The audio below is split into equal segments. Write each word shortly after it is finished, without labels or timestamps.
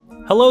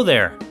Hello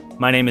there.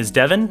 My name is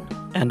Devin.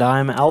 And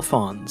I'm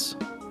Alphonse.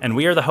 And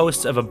we are the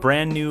hosts of a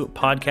brand new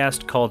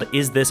podcast called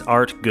Is This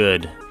Art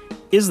Good?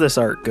 Is This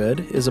Art Good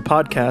is a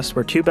podcast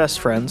where two best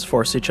friends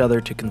force each other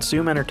to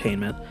consume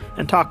entertainment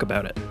and talk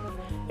about it.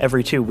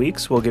 Every 2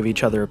 weeks, we'll give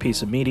each other a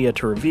piece of media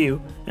to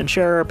review and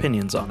share our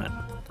opinions on it.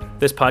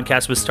 This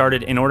podcast was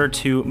started in order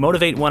to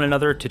motivate one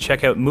another to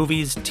check out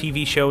movies,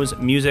 TV shows,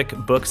 music,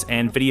 books,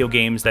 and video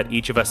games that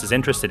each of us is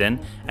interested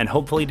in, and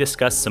hopefully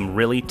discuss some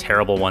really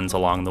terrible ones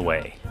along the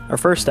way. Our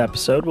first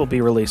episode will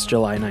be released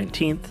July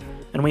 19th,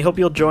 and we hope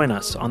you'll join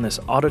us on this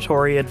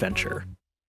auditory adventure.